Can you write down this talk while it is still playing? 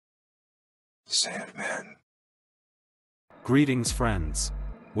Sandman. Greetings, friends.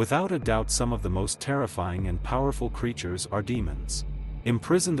 Without a doubt, some of the most terrifying and powerful creatures are demons.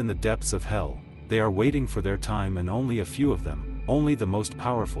 Imprisoned in the depths of hell, they are waiting for their time, and only a few of them, only the most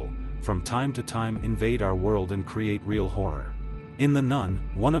powerful, from time to time invade our world and create real horror. In The Nun,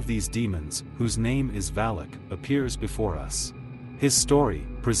 one of these demons, whose name is Valak, appears before us. His story,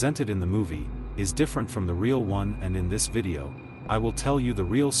 presented in the movie, is different from the real one, and in this video, I will tell you the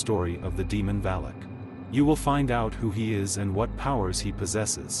real story of the demon Valak. You will find out who he is and what powers he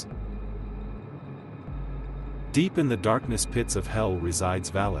possesses. Deep in the darkness pits of hell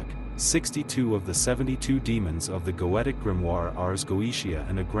resides Valak. 62 of the 72 demons of the Goetic grimoire Ars Goetia,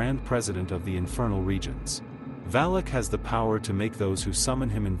 and a grand president of the infernal regions. Valak has the power to make those who summon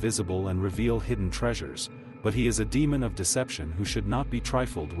him invisible and reveal hidden treasures, but he is a demon of deception who should not be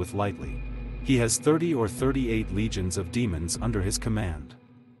trifled with lightly. He has 30 or 38 legions of demons under his command.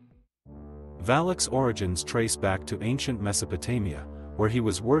 Valak's origins trace back to ancient Mesopotamia, where he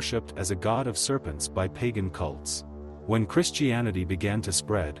was worshipped as a god of serpents by pagan cults. When Christianity began to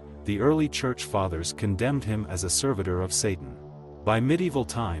spread, the early church fathers condemned him as a servitor of Satan. By medieval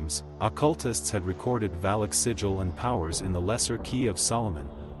times, occultists had recorded Valak's sigil and powers in the Lesser Key of Solomon,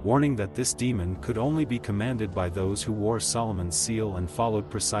 warning that this demon could only be commanded by those who wore Solomon's seal and followed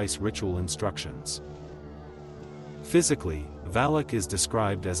precise ritual instructions. Physically, Valak is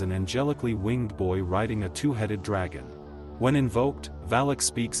described as an angelically winged boy riding a two-headed dragon. When invoked, Valak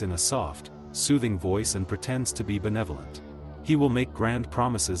speaks in a soft, soothing voice and pretends to be benevolent. He will make grand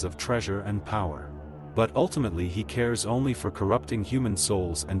promises of treasure and power. But ultimately he cares only for corrupting human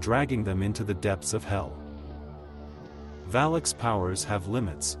souls and dragging them into the depths of hell. Valak's powers have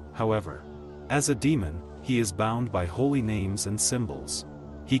limits, however. As a demon, he is bound by holy names and symbols.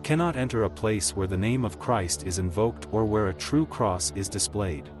 He cannot enter a place where the name of Christ is invoked or where a true cross is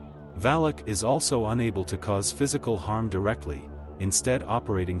displayed. Valak is also unable to cause physical harm directly, instead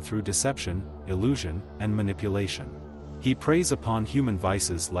operating through deception, illusion, and manipulation. He preys upon human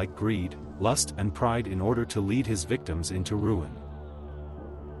vices like greed, lust, and pride in order to lead his victims into ruin.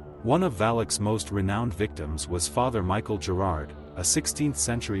 One of Valak's most renowned victims was Father Michael Gerard, a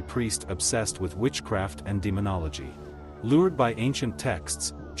 16th-century priest obsessed with witchcraft and demonology. Lured by ancient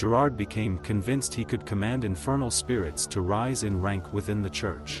texts, Gerard became convinced he could command infernal spirits to rise in rank within the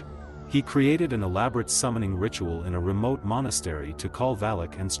church. He created an elaborate summoning ritual in a remote monastery to call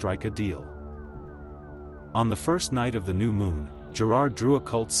Valak and strike a deal. On the first night of the new moon, Gerard drew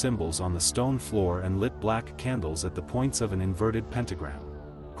occult symbols on the stone floor and lit black candles at the points of an inverted pentagram.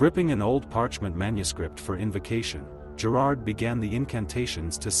 Gripping an old parchment manuscript for invocation, Gerard began the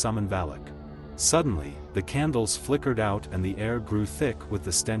incantations to summon Valak. Suddenly, the candles flickered out and the air grew thick with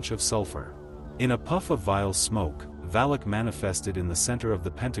the stench of sulfur. In a puff of vile smoke, Valak manifested in the center of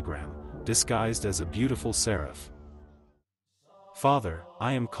the pentagram, disguised as a beautiful seraph. "Father,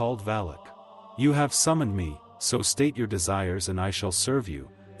 I am called Valak. You have summoned me, so state your desires and I shall serve you,"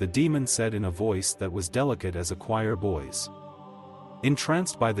 the demon said in a voice that was delicate as a choir boy's.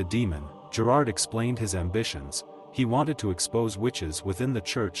 Entranced by the demon, Gerard explained his ambitions. He wanted to expose witches within the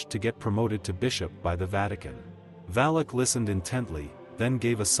church to get promoted to bishop by the Vatican. Valak listened intently, then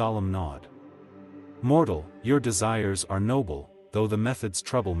gave a solemn nod. "Mortal, your desires are noble, though the methods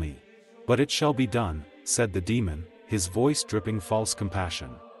trouble me. But it shall be done," said the demon, his voice dripping false compassion.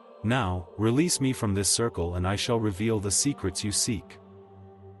 "Now, release me from this circle and I shall reveal the secrets you seek."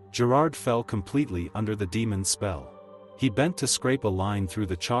 Gerard fell completely under the demon's spell. He bent to scrape a line through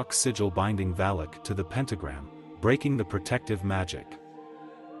the chalk sigil binding Valak to the pentagram, breaking the protective magic.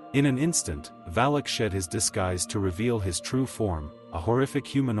 In an instant, Valak shed his disguise to reveal his true form, a horrific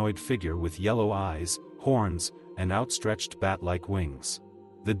humanoid figure with yellow eyes, horns, and outstretched bat-like wings.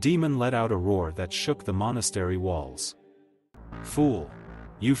 The demon let out a roar that shook the monastery walls. "Fool!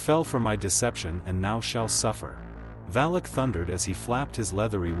 You fell for my deception and now shall suffer." Valak thundered as he flapped his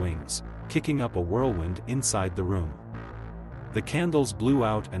leathery wings, kicking up a whirlwind inside the room. The candles blew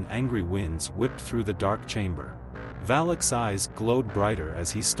out and angry winds whipped through the dark chamber. Valak's eyes glowed brighter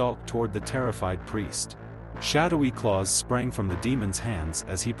as he stalked toward the terrified priest. Shadowy claws sprang from the demon's hands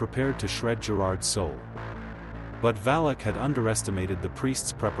as he prepared to shred Gerard's soul. But Valak had underestimated the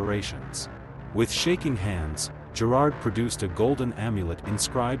priest's preparations. With shaking hands, Gerard produced a golden amulet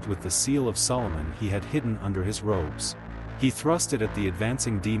inscribed with the seal of Solomon he had hidden under his robes. He thrust it at the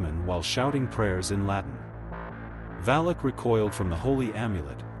advancing demon while shouting prayers in Latin. Valak recoiled from the holy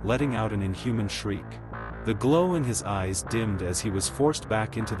amulet, letting out an inhuman shriek. The glow in his eyes dimmed as he was forced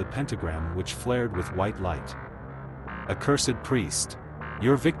back into the pentagram, which flared with white light. "Accursed priest!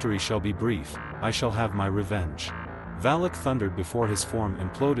 Your victory shall be brief, I shall have my revenge." Valak thundered before his form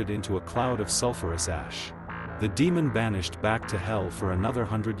imploded into a cloud of sulphurous ash. The demon banished back to hell for another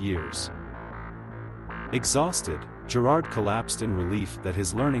 100 years. Exhausted, Gerard collapsed in relief that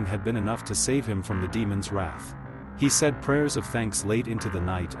his learning had been enough to save him from the demon's wrath. He said prayers of thanks late into the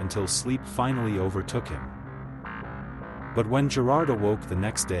night until sleep finally overtook him. But when Gerard awoke the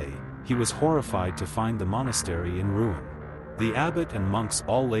next day, he was horrified to find the monastery in ruin. The abbot and monks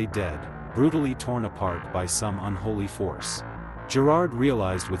all lay dead, brutally torn apart by some unholy force. Gerard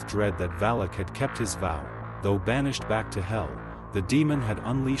realized with dread that Valak had kept his vow. Though banished back to hell, the demon had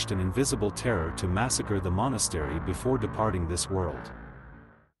unleashed an invisible terror to massacre the monastery before departing this world.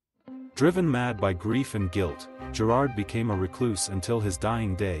 Driven mad by grief and guilt, Gerard became a recluse until his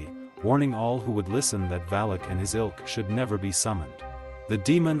dying day, warning all who would listen that Valak and his ilk should never be summoned. The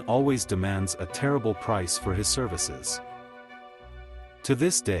demon always demands a terrible price for his services. To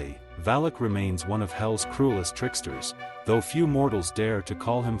this day, Valak remains one of hell's cruelest tricksters, though few mortals dare to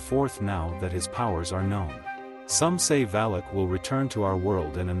call him forth now that his powers are known. Some say Valak will return to our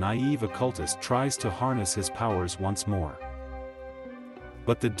world and a naive occultist tries to harness his powers once more.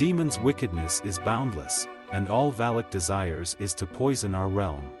 But the demon's wickedness is boundless, and all Valak desires is to poison our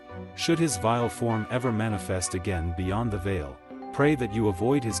realm. Should his vile form ever manifest again beyond the veil, pray that you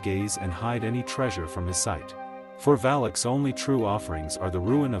avoid his gaze and hide any treasure from his sight. For Valak's only true offerings are the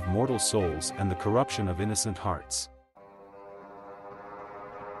ruin of mortal souls and the corruption of innocent hearts.